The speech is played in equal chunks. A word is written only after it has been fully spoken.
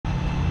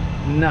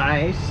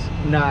Nice,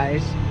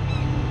 nice.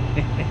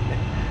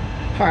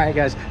 All right,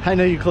 guys, I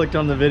know you clicked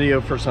on the video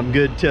for some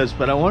good tips,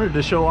 but I wanted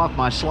to show off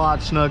my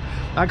slot snook.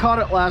 I caught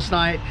it last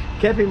night,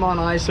 kept him on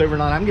ice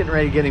overnight. I'm getting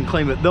ready to get him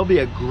clean, but there'll be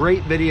a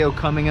great video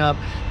coming up,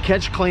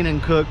 catch, clean,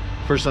 and cook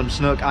for some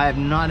snook. I have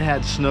not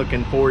had snook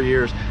in 4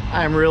 years.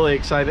 I am really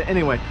excited.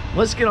 Anyway,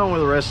 let's get on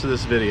with the rest of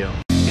this video.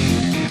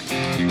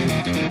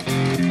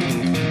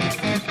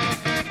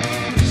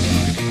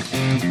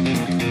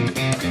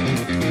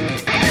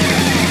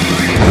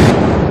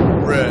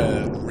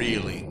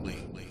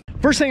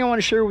 First thing I want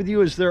to share with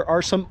you is there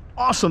are some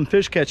awesome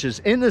fish catches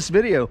in this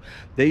video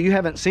that you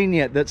haven't seen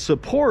yet that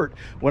support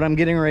what I'm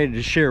getting ready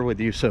to share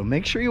with you. So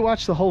make sure you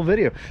watch the whole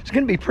video. It's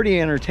going to be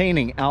pretty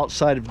entertaining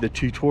outside of the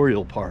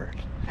tutorial part.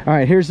 All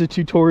right, here's the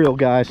tutorial,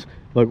 guys.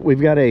 Look,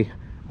 we've got a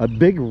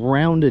big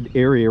rounded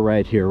area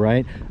right here,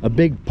 right? A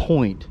big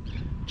point.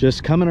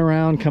 Just coming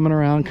around, coming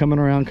around, coming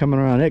around, coming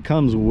around. It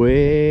comes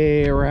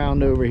way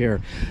around over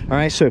here. All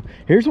right, so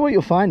here's what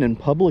you'll find in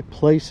public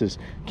places,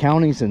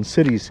 counties and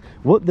cities.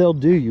 What they'll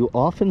do, you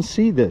often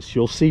see this.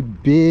 You'll see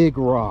big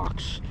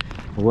rocks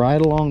right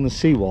along the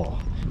seawall,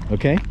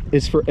 okay?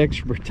 It's for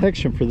extra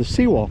protection for the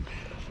seawall.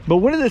 But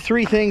one of the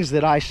three things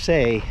that I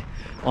say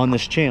on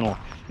this channel,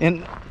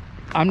 and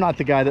I'm not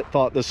the guy that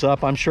thought this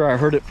up. I'm sure I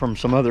heard it from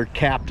some other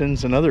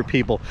captains and other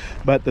people.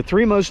 But the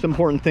three most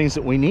important things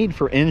that we need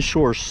for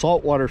inshore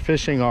saltwater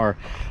fishing are,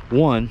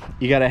 one,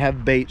 you got to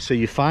have bait. So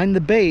you find the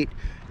bait,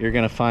 you're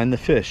going to find the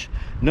fish.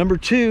 Number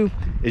two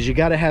is you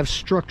got to have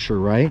structure,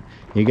 right?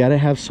 You got to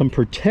have some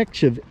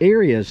protective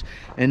areas.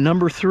 And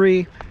number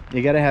three,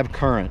 you got to have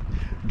current.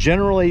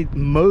 Generally,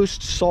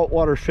 most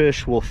saltwater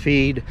fish will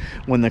feed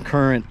when the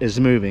current is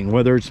moving.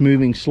 Whether it's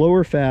moving slow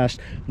or fast,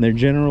 they're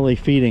generally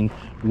feeding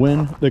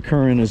when the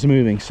current is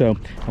moving. So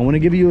I want to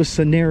give you a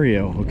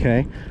scenario,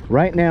 okay?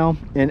 Right now,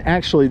 and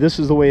actually this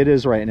is the way it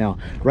is right now.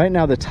 Right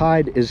now the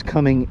tide is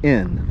coming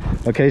in,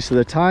 okay? So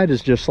the tide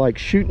is just like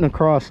shooting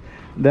across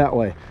that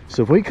way.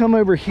 So if we come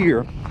over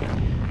here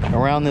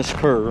around this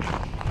curve,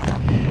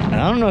 and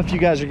I don't know if you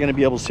guys are going to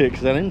be able to see it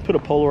because I didn't put a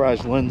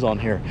polarized lens on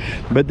here,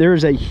 but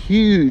there's a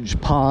huge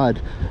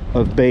pod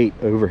of bait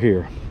over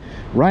here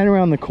right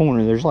around the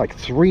corner. There's like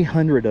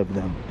 300 of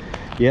them.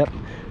 Yep.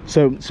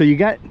 So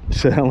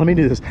let me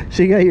do this.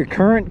 So you got your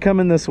current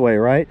coming this way,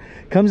 right?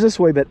 Comes this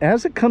way, but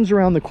as it comes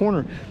around the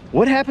corner,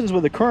 what happens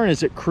with the current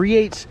is it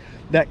creates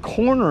that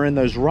corner, and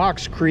those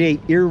rocks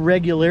create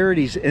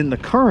irregularities in the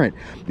current.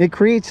 It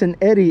creates an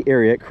eddy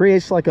area. It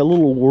creates like a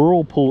little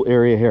whirlpool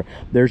area here.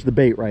 There's the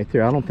bait right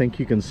there. I don't think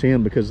you can see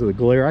them because of the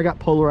glare. I got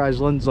polarized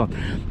lenses on.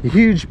 A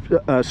huge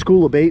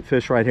school of bait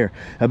fish right here.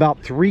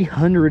 About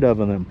 300 of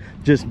them.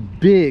 Just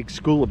big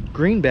school of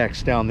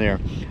greenbacks down there.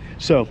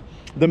 So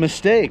the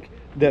mistake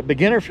that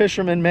beginner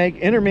fishermen make,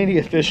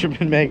 intermediate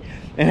fishermen make,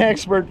 and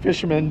expert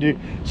fishermen do,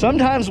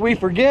 sometimes we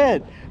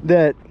forget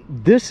that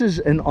this is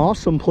an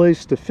awesome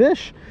place to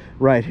fish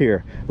right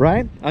here,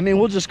 right? I mean,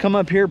 we'll just come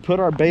up here,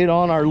 put our bait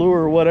on, our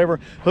lure or whatever,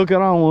 hook it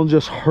on, we'll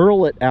just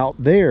hurl it out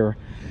there,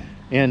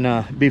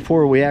 and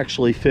before we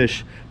actually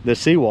fish the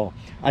seawall.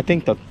 I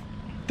think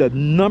the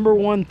number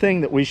one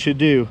thing that we should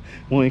do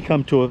when we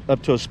come to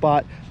up to a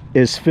spot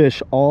is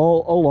fish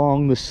all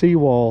along the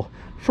seawall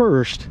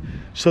first,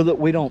 so that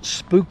we don't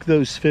spook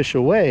those fish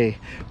away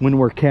when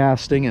we're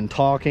casting and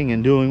talking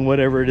and doing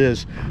whatever it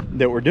is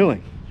that we're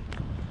doing.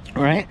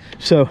 All right,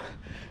 so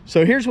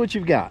here's what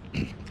you've got.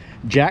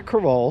 Jack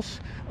crevalles,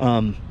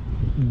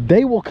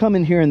 they will come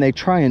in here and they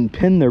try and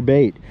pin their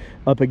bait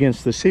up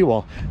against the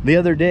seawall. The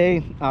other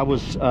day I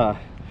was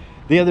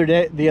the other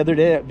day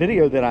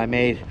video that I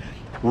made,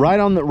 right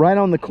on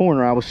the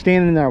corner, I was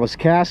standing there, I was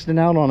casting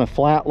out on a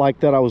flat like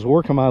that, I was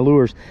working my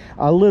lures.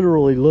 I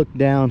literally looked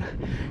down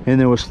and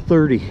there was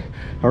 30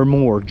 or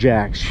more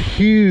jacks,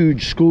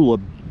 huge school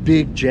of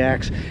big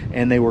jacks,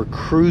 and they were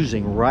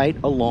cruising right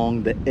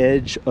along the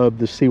edge of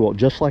the seawall,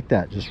 just like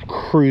that, just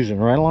cruising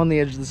right along the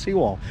edge of the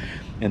seawall.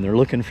 And they're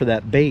looking for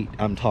that bait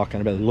I'm talking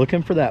about. They're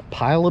looking for that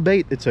pile of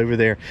bait that's over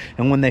there.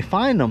 And when they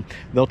find them,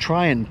 they'll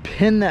try and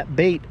pin that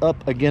bait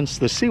up against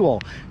the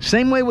seawall.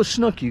 Same way with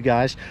snook, you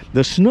guys.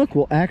 The snook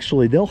will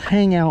actually, they'll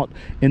hang out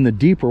in the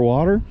deeper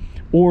water,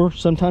 or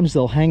sometimes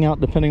they'll hang out,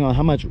 depending on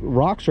how much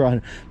rocks are on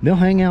it, they'll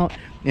hang out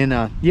in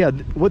yeah,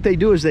 what they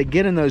do is they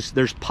get in those,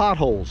 there's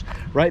potholes,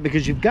 right?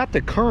 Because you've got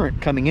the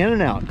current coming in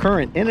and out,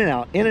 current in and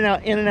out, in and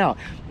out, in and out,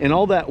 and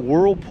all that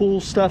whirlpool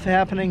stuff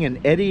happening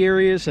in eddy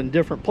areas and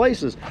different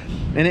places,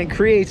 and it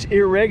creates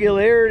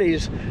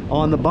irregularities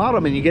on the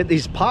bottom, and you get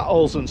these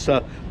potholes and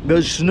stuff.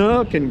 Those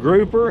snook and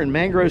grouper and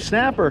mangrove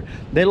snapper,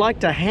 they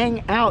like to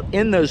hang out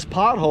in those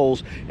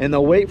potholes, and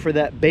they'll wait for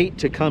that bait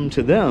to come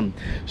to them.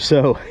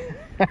 So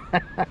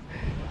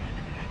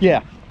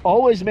yeah,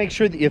 always make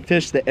sure that you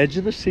fish the edge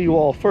of the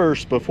seawall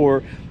first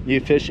before you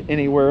fish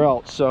anywhere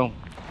else. So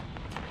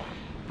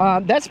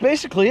that's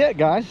basically it,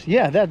 guys.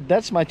 Yeah,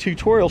 that's my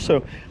tutorial.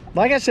 So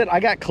like I said, I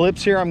got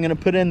clips here I'm going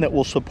to put in that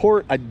will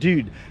support a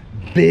dude,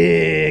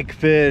 big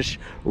fish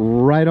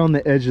right on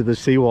the edge of the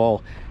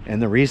seawall. And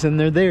the reason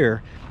they're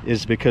there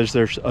is because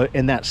there's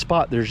in that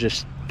spot there's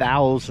just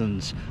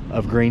thousands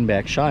of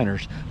greenback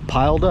shiners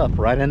piled up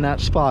right in that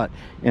spot,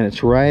 and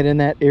it's right in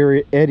that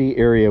area, eddy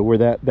area, where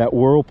that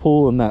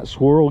whirlpool and that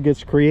swirl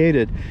gets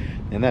created,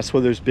 and that's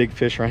where those big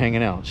fish are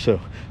hanging out. So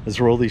let's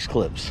roll these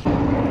clips.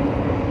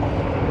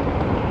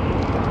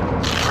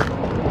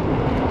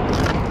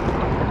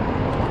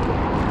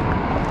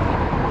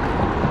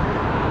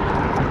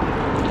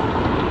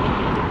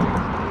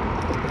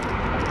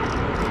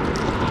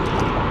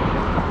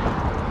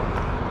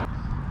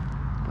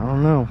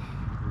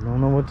 I don't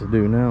know what to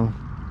do now.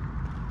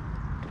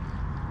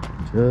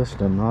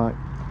 Just I'm not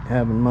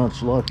having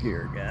much luck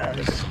here,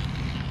 guys.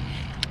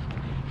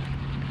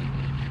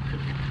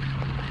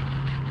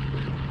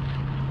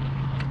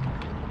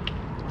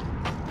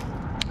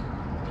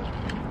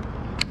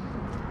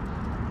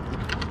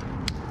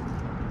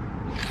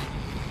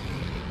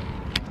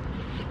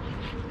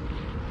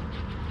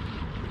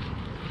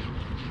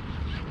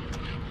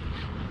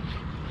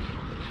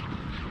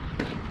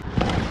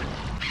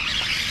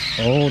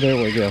 Oh,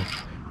 there we go.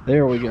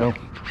 There we go.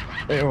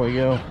 There we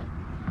go.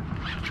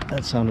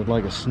 That sounded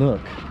like a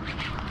snook.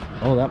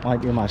 Oh, that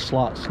might be my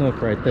slot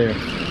snook right there.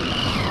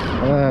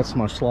 That's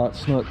my slot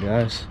snook,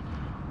 guys.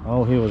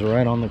 Oh, he was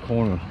right on the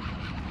corner.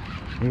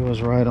 He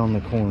was right on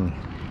the corner.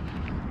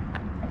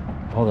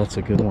 Oh, that's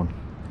a good one.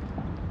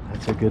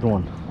 That's a good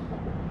one.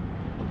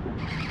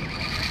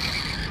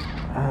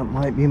 That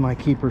might be my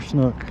keeper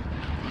snook.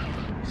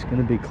 He's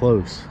gonna be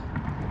close.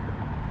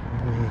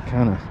 He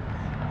kind of,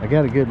 I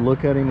got a good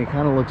look at him. He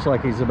kind of looks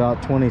like he's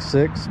about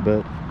 26,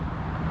 but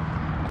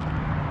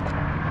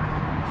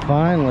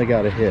finally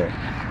got a hit.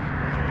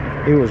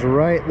 He was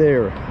right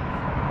there.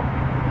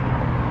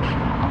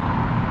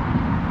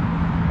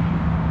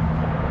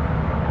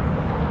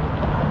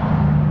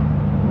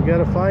 We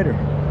got a fighter.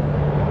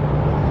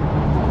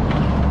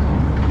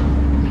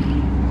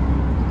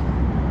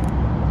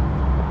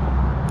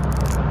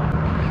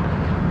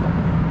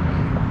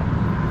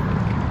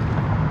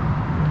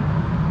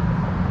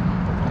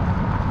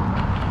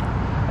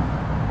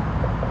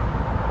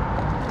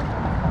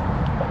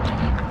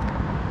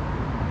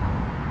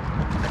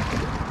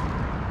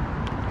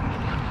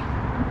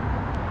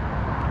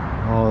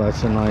 Oh,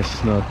 that's a nice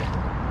snook.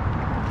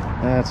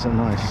 That's a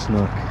nice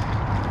snook.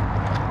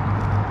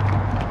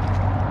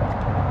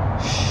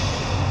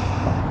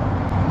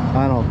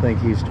 I don't think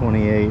he's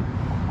 28.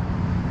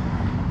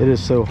 It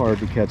is so hard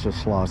to catch a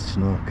slot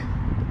snook.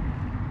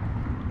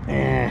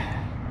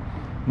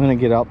 I'm gonna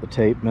get out the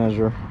tape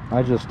measure.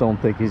 I just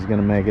don't think he's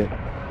gonna make it.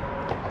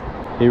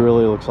 He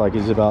really looks like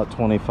he's about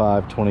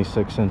 25,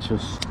 26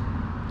 inches.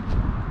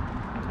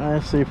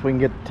 Let's see if we can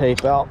get the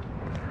tape out.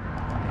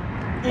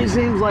 He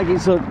seems like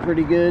he's hooked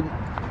pretty good.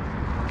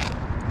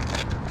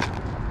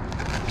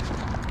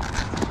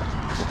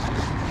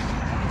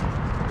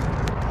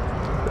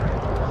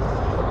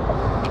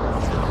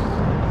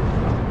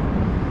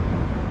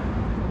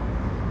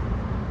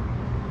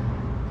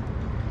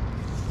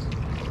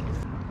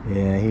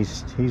 Yeah,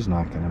 he's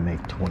not gonna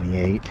make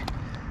 28.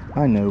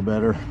 I know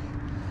better.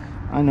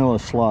 I know a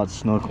slot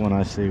snook when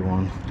I see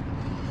one.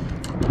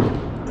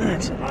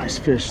 That's a nice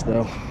fish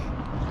though.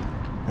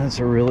 That's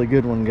a really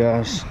good one,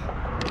 guys.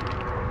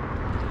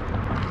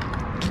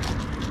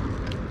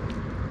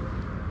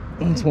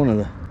 It's one of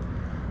the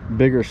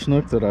bigger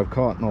snook that I've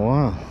caught in a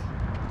while.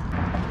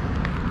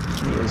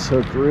 He is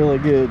hooked really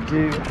good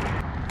too.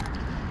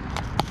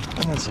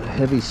 That's a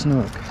heavy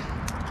snook.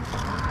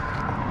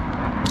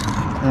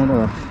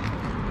 And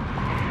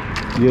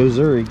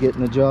Yozuri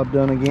getting the job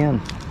done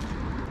again.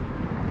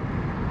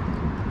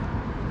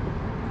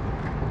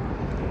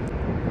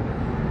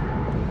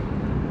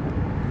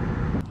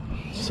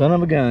 Son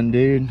of a gun,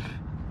 dude.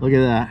 Look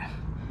at that.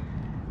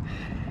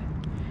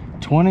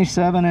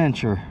 27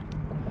 incher.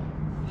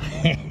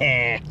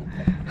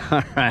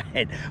 All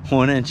right,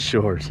 1 inch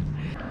short.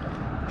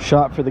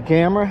 Shot for the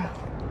camera.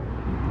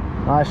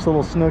 Nice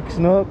little snook.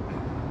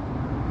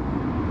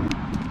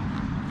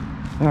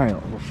 All right,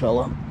 little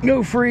fella,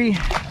 go free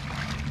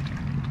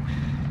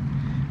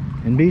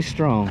and be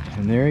strong.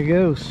 And there he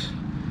goes.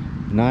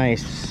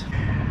 Nice.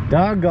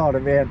 Doggone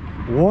it, man.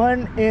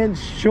 1 inch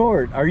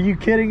short. Are you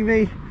kidding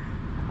me?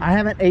 I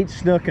haven't ate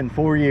snook in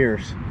 4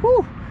 years.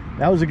 Whew,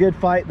 that was a good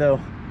fight though.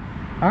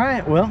 All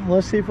right, well,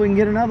 let's see if we can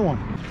get another one.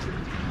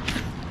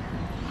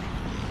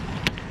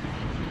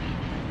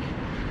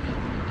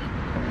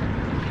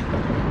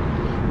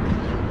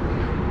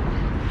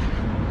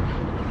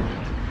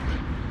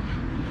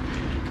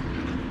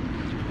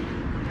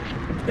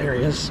 There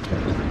he is.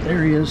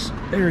 There he is.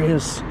 There he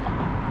is.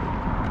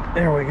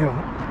 There we go.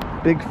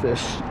 Big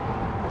fish.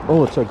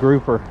 Oh, it's a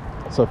grouper.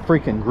 It's a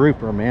freaking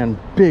grouper, man.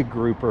 Big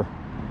grouper.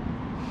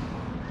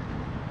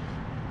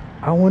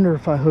 I wonder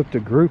if I hooked a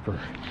grouper.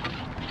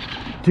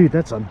 Dude,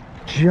 that's a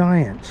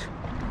giant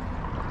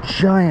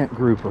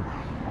grouper.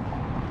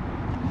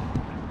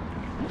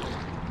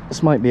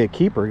 This might be a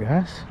keeper,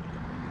 guys.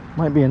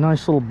 Might be a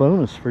nice little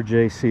bonus for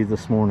JC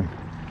this morning.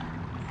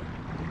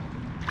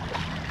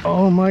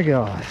 Oh my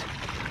God.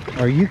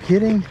 Are you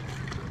kidding?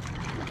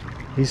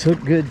 He's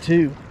hooked good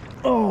too.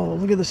 Oh,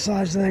 look at the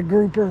size of that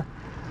grouper.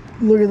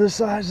 Look at the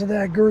size of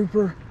that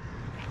grouper.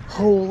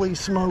 Holy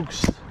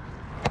smokes.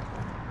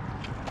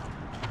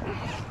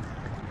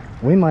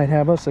 We might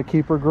have us a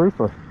keeper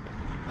grouper.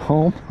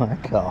 Oh my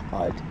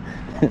God.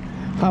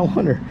 I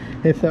wonder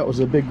if that was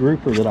a big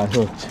grouper that I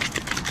hooked.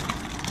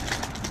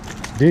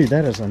 Dude,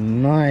 that is a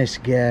nice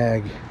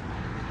gag.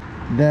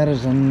 That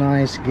is a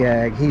nice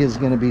gag. He is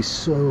going to be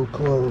so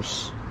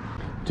close.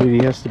 Dude,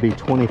 he has to be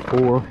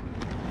 24.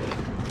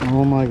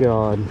 Oh my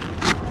God.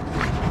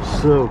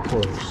 So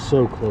close,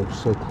 so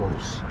close, so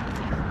close.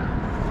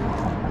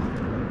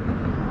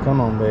 Come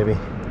on, baby.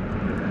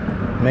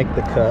 Make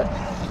the cut.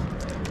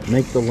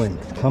 Make the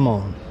length. Come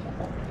on.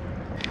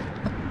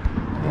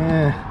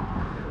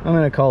 I'm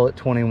gonna call it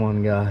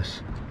 21,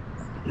 guys.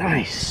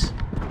 Nice.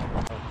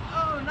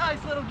 Oh,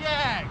 nice little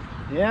gag.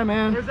 Yeah,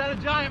 man. Or is that a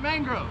giant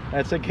mangrove?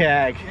 That's a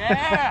gag.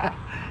 Yeah.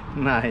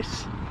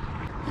 Nice.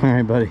 All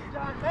right, buddy.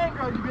 Giant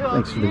mangrove, you'll be able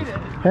Thanks to for eat the... it.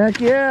 Heck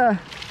yeah.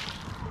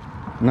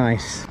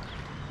 Nice.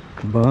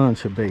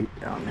 Bunch of bait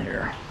down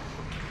here.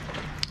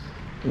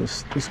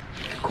 This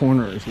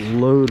corner is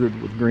loaded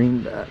with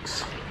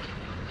greenbacks.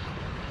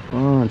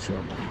 Bunch of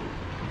them.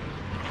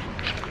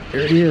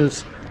 There he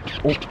is.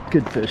 Oh,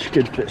 good fish,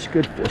 good fish,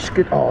 good fish,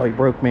 good. Oh, he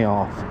broke me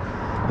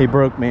off. He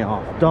broke me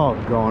off.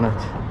 Doggone it.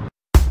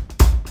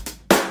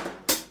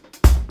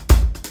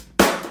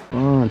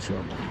 Bunch of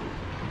them.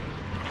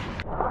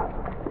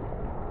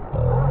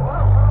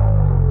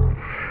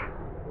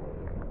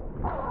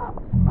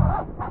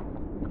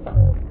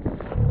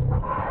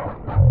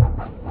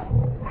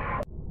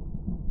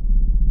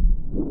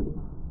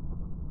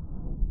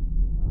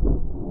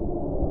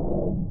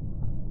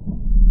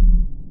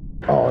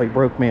 Oh, he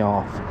broke me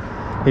off.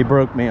 He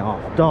broke me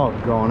off.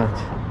 Doggone it.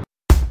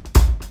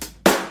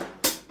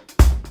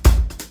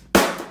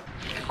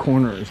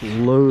 Corner is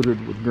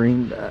loaded with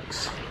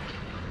greenbacks.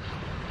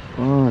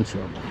 Bunch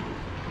of them.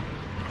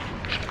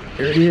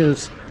 There he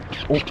is.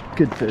 Oh,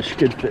 good fish,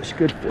 good fish,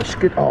 good fish,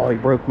 good. Oh, he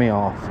broke me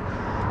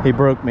off. He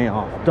broke me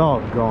off.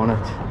 Doggone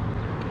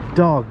it.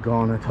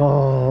 Doggone it.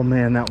 Oh,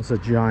 man, that was a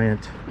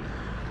giant.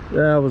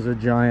 That was a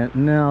giant.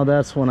 Now,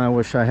 that's when I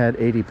wish I had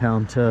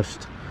 80-pound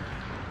test.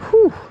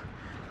 Whew.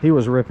 He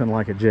was ripping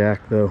like a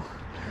jack, though.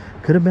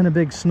 Could have been a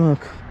big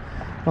snook.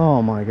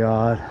 Oh my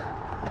God.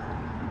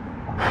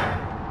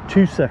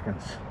 2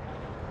 seconds.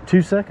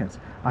 2 seconds.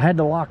 I had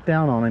to lock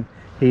down on him.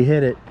 He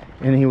hit it,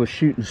 and he was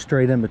shooting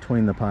straight in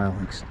between the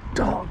pilings.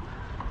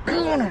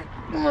 Doggone it.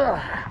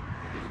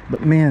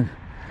 But man,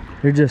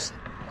 they're just,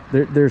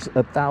 there's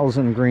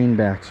 1,000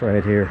 greenbacks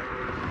right here.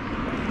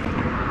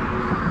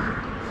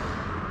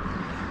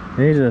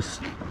 They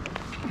just...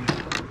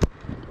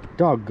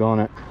 Doggone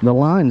it. The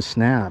line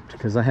snapped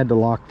because I had to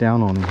lock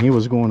down on him. He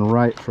was going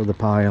right for the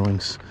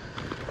pilings.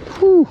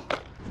 Whew.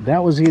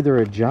 That was either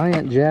a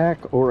giant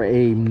jack or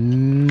a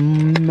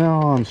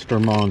monster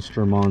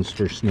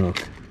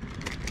snook.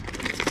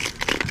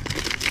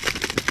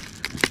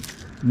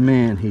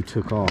 Man, he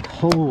took off.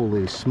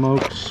 Holy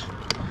smokes.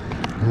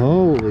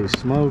 Holy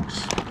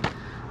smokes.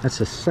 That's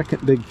the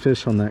second big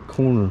fish on that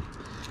corner.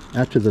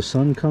 After the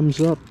sun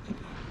comes up,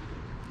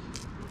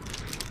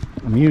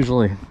 I'm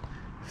usually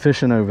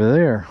fishing over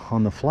there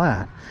on the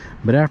flat,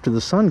 but after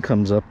the sun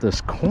comes up, this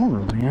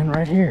corner, man,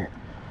 right here,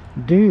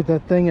 dude,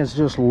 that thing is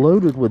just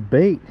loaded with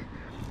bait.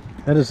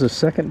 That is the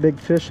second big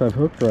fish I've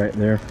hooked right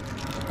there.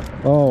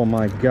 Oh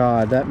my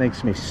God, that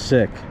makes me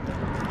sick.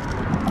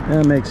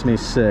 That makes me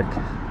sick.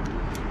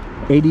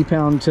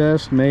 80-pound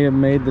test may have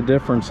made the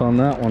difference on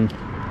that one.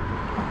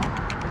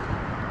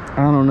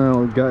 I don't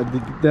know. God,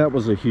 that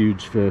was a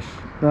huge fish.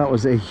 That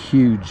was a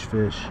huge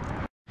fish.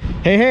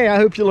 Hey, I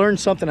hope you learned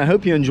something. I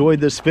hope you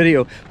enjoyed this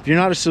video. If you're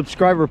not a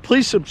subscriber,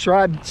 please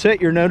subscribe. Set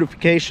your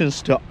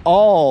notifications to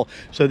all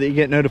so that you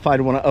get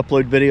notified when I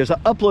upload videos. I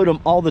upload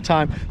them all the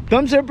time.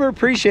 Thumbs up are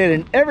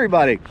appreciated. And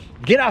everybody,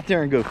 get out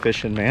there and go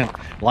fishing, man.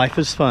 Life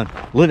is fun.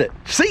 Live it.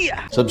 See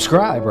ya.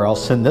 Subscribe or I'll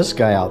send this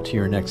guy out to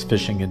your next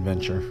fishing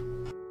adventure.